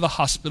our way to the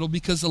hospital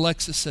because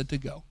Alexis said to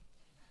go.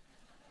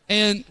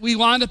 And we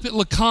wound up at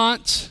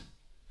LeConte,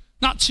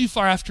 not too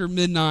far after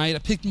midnight. I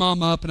picked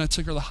Mom up and I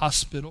took her to the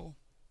hospital.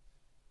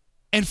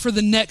 And for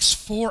the next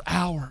 4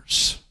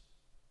 hours,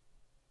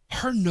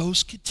 her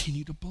nose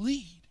continued to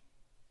bleed.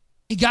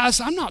 And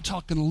guys, I'm not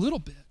talking a little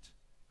bit.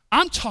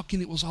 I'm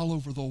talking it was all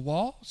over the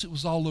walls. It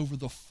was all over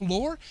the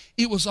floor.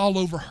 It was all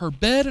over her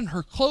bed and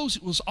her clothes.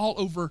 It was all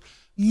over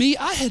me.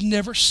 I had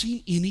never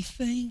seen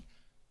anything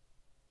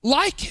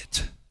like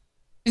it.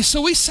 And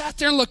so we sat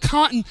there in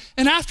LeConte,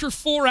 and after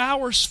 4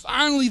 hours,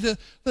 finally the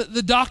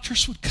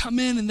doctors would come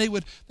in and they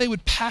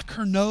would pack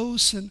her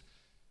nose, and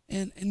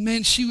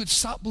man, she would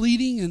stop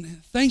bleeding,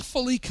 and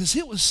thankfully, because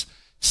it was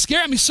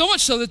scaring me so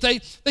much so that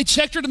they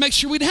checked her to make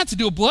sure we didn't have to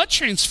do a blood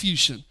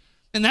transfusion.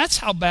 And that's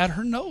how bad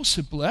her nose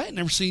had bled. I had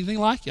never seen anything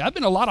like it. I've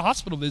been to a lot of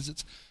hospital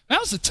visits. That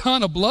was a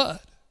ton of blood.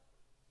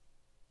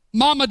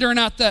 Mama, during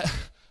that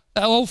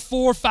old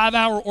 4 or 5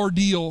 hour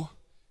ordeal,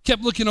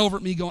 kept looking over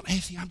at me going,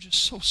 Anthony, I'm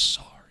just so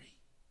sorry.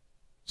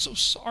 So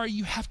sorry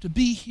you have to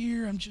be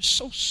here. I'm just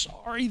so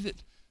sorry that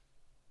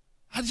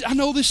I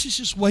know this is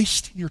just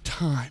wasting your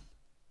time.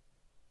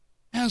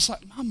 And I was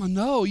like, Mama,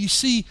 no. You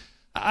see,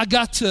 I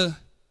got to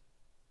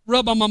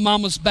rub on my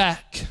mama's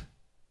back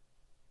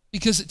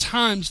because at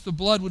times the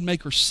blood would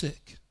make her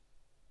sick.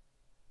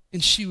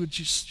 And she would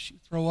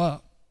throw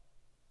up.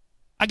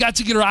 I got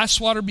to get her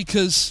ice water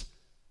because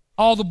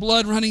all the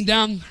blood running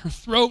down her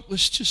throat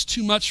was just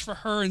too much for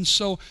her. And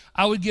so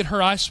I would get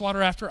her ice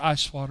water after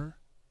ice water.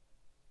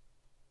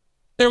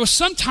 There was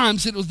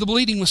sometimes the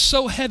bleeding was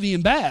so heavy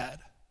and bad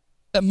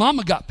that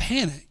Mama got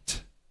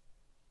panicked.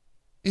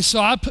 And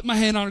so I put my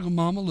hand on her and go,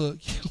 Mama, look,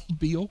 you'll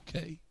be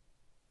okay.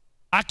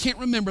 I can't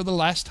remember the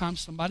last time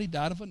somebody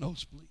died of a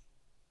nosebleed.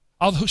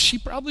 Although she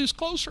probably was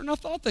closer than I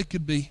thought they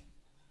could be.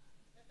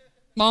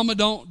 Mama,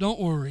 don't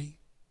worry.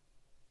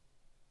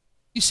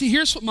 You see,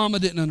 here's what Mama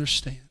didn't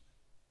understand.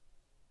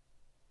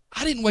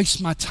 I didn't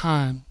waste my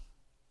time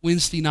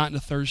Wednesday night and a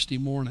Thursday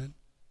morning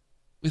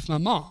with my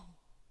mom.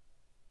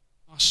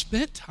 I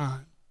spent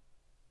time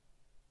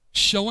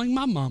showing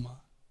my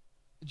mama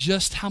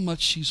just how much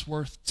she's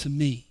worth to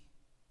me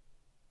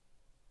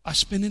by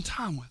spending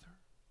time with her.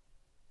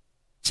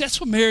 See,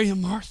 that's what Mary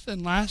and Martha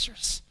and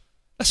Lazarus,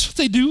 that's what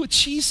they do with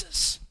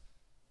Jesus.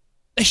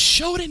 They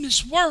showed him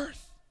his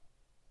worth.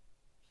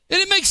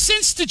 And it makes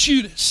sense to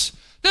Judas.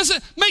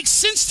 Doesn't make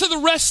sense to the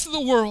rest of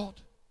the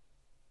world.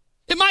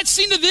 It might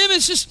seem to them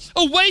as just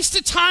a waste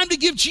of time to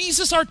give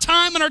Jesus our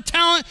time and our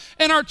talent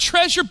and our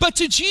treasure, but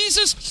to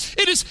Jesus,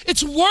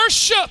 it's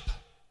worship.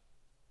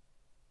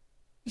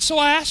 And so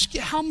I ask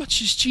you, how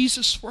much is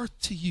Jesus worth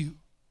to you?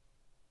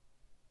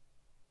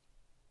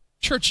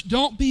 Church,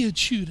 don't be a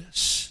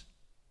Judas.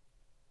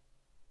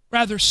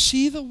 Rather,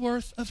 see the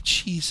worth of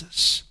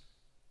Jesus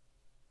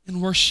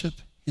and worship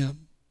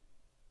him.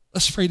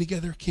 Let's pray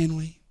together, can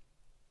we?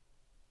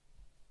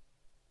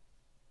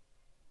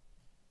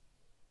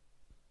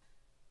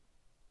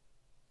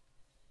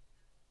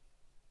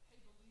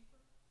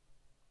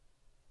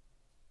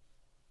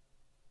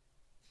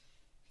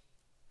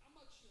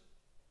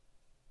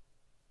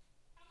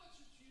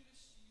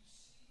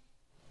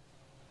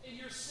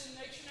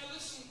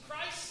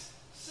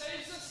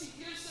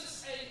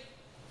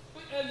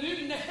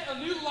 A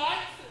new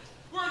life.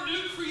 We're a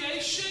new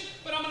creation.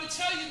 But I'm going to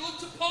tell you, look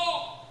to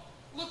Paul.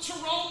 Look to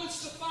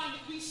Romans to find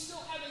that we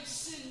still have a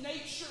sin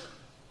nature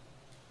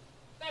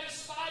that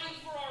is fighting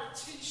for our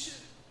attention.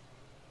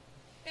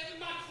 And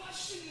my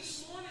question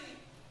this morning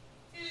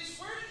is,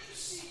 where do you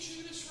see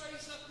Judas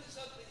raise up his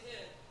ugly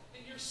head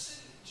in your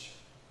sin nature?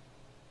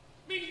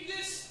 Meaning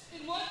this,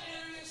 in what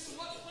areas, in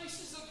what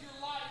places of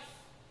your life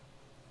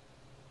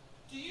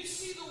do you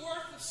see the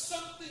worth of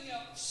something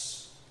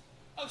else,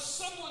 of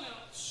someone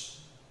else,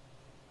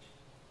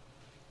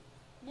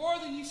 more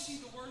than you see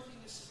the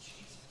worthiness of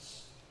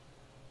Jesus?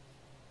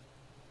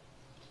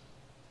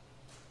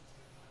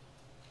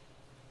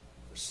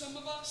 For some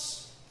of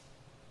us,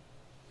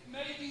 it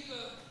may be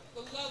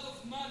the love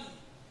of money.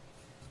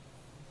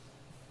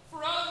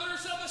 For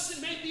others of us,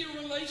 it may be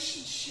a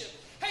relationship.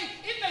 Hey,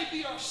 it may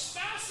be our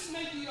spouse, it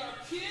may be our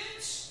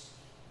kids,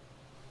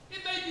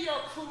 it may be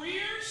our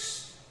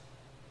careers,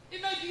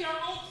 it may be our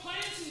own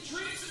plans and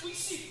dreams that we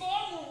see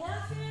far more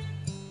worth in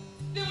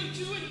than we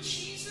do in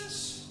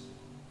Jesus.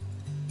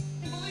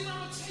 And believer, I'm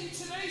going to tell you,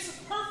 today is a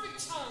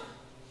perfect time,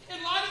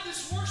 in light of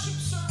this worship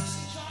service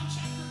in John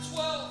chapter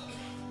 12,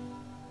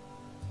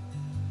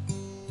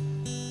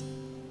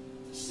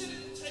 to sit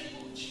at the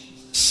table with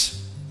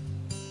Jesus,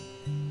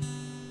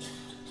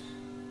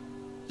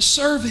 to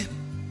serve him,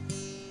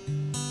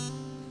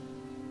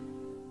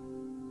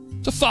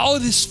 to fall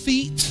at his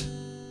feet,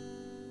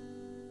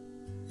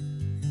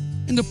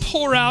 and to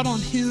pour out on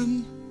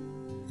him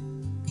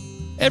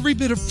every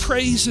bit of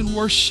praise and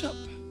worship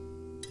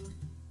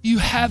you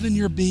have in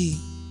your being.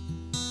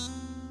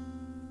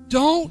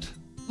 Don't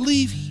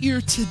leave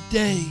here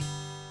today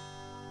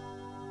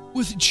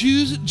with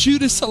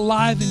Judas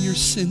alive in your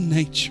sin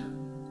nature.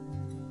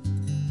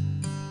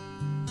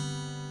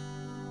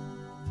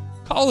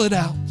 Call it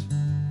out.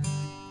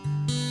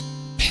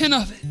 repent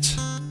of it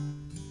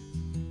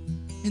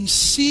and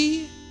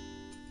see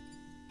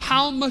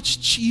how much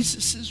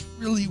Jesus is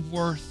really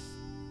worth,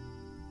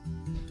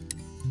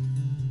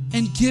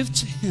 and give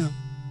to him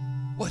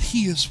what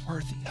he is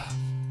worthy of.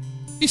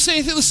 You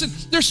say, listen,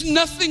 there's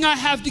nothing I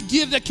have to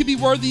give that could be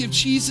worthy of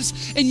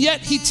Jesus, and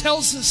yet he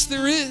tells us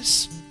there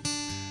is.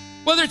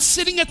 Whether it's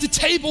sitting at the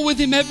table with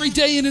him every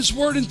day in his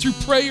word and through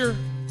prayer,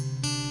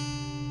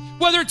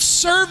 whether it's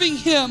serving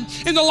him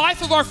in the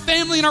life of our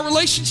family and our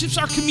relationships,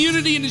 our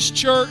community and his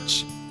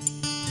church,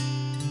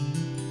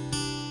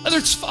 whether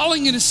it's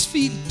falling at his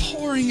feet and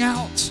pouring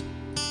out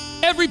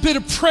every bit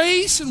of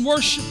praise and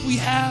worship we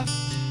have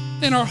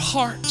in our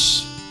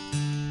hearts,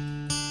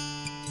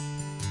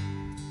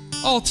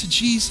 all to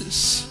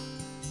Jesus.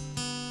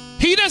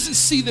 He doesn't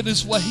see that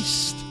as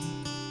waste.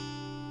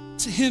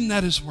 To him,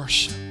 that is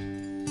worship.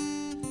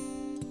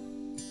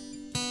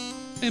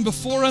 And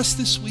before us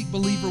this week,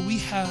 believer, we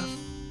have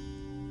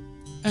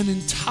an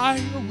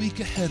entire week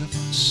ahead of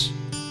us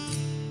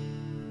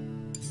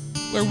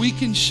where we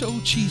can show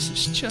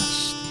Jesus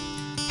just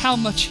how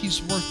much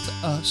he's worth to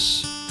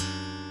us.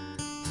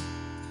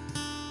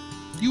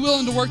 You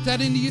willing to work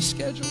that into your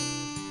schedule?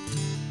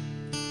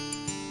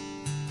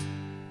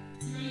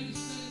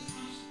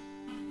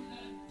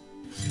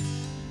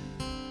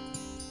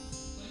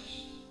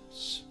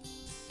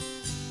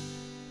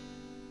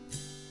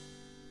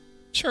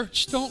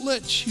 Church, don't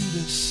let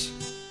Judas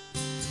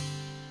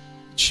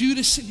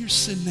in your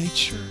sin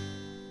nature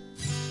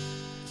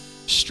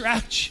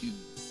distract you,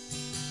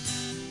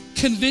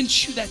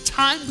 convince you that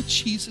time with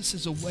Jesus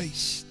is a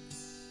waste.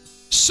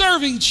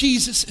 Serving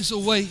Jesus is a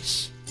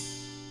waste.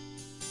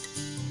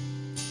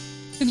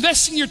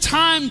 Investing your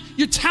time,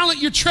 your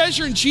talent, your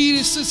treasure in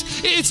Jesus,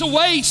 it's a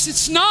waste.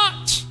 It's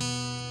not.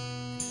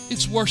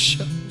 It's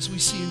worship, as we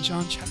see in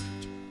John chapter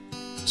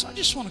 12. So I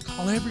just want to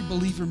call every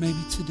believer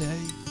maybe today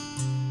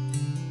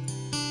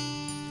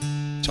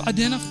to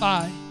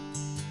identify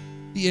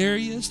the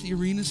areas, the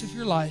arenas of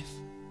your life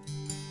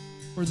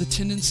where the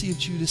tendency of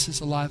Judas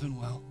is alive and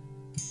well.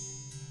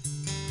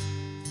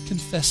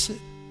 Confess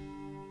it.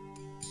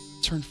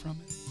 Turn from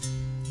it.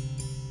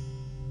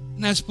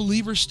 And as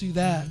believers do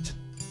that,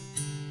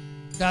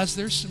 guys,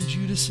 there's some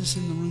Judases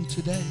in the room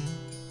today.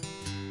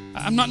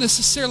 I'm not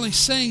necessarily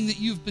saying that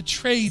you've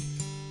betrayed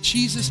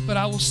Jesus, but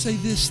I will say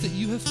this, that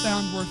you have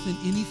found worth in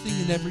anything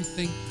and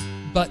everything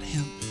but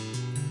him.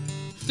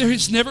 There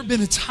has never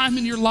been a time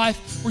in your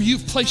life where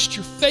you've placed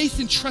your faith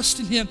and trust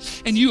in him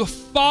and you have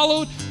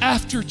followed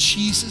after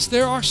Jesus.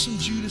 There are some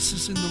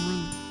Judases in the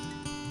room.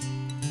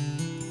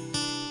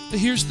 But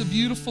here's the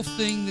beautiful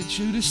thing that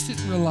Judas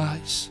didn't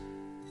realize.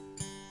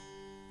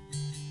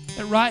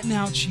 That right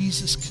now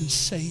Jesus can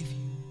save you.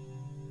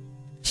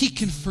 He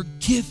can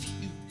forgive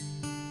you.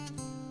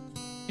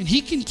 And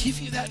he can give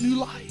you that new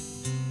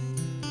life.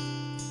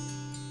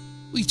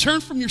 Will you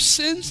turn from your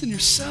sins and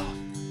yourself?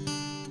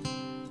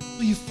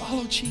 Will you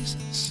follow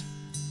Jesus?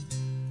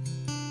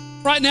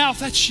 Right now, if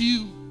that's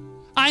you,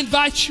 I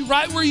invite you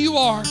right where you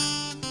are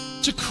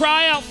to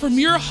cry out from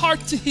your heart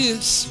to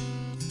his,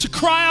 to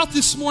cry out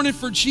this morning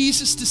for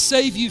Jesus to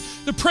save you,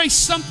 to pray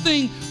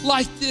something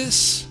like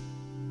this.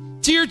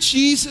 Dear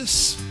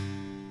Jesus,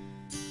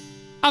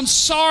 I'm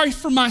sorry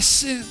for my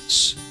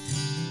sins.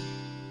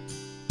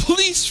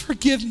 Please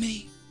forgive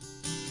me.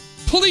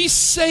 Please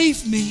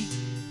save me.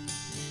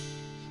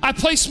 I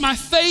place my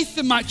faith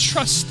and my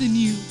trust in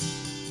you.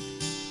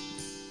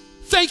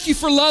 Thank you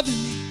for loving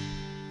me.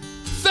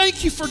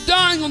 Thank you for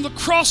dying on the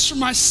cross for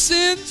my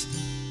sins.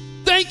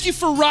 Thank you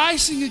for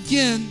rising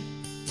again.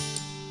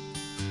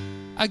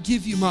 I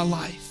give you my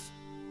life.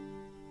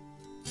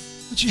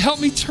 Would you help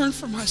me turn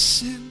from my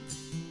sin,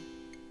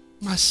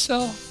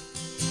 myself?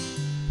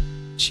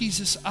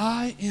 Jesus,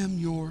 I am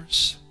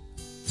yours.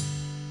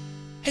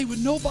 Hey, with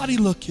nobody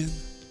looking,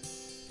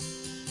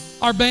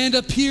 our band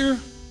up here,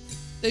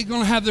 they're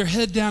going to have their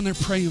head down there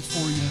praying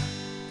for you.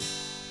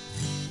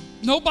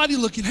 Nobody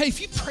looking. Hey, if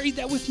you prayed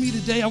that with me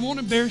today, I won't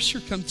embarrass you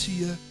or come to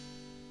you.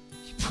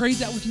 If you prayed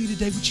that with me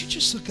today, would you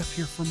just look up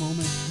here for a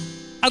moment?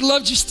 I'd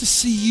love just to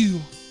see you.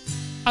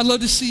 I'd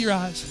love to see your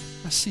eyes.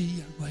 I see you,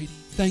 young lady.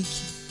 Thank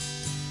you.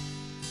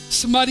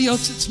 Somebody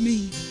else, it's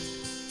me.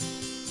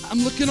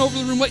 I'm looking over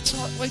the room. Wait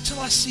till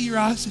I see your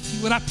eyes if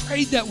you would. I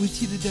prayed that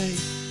with you today.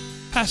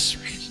 Pastor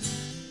Anthony.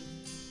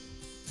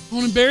 I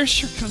won't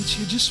embarrass you or come to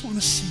you. I just want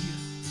to see you.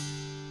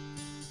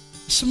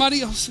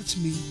 Somebody else, it's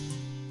me.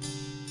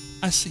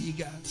 I see you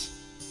guys.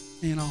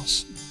 Man,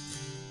 awesome.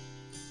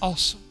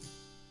 Awesome.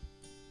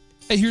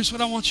 Hey, here's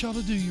what I want y'all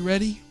to do. You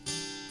ready?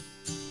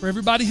 For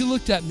everybody who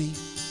looked at me,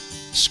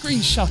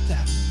 screenshot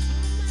that.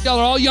 Y'all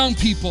are all young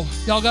people.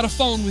 Y'all got a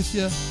phone with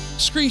you.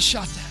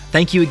 Screenshot that.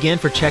 Thank you again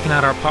for checking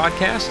out our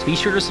podcast. Be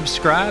sure to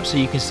subscribe so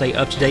you can stay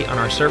up to date on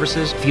our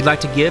services. If you'd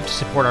like to give to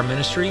support our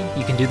ministry,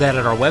 you can do that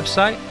at our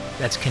website.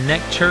 That's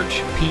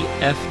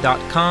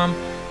connectchurchpf.com.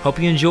 Hope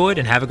you enjoyed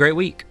and have a great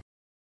week.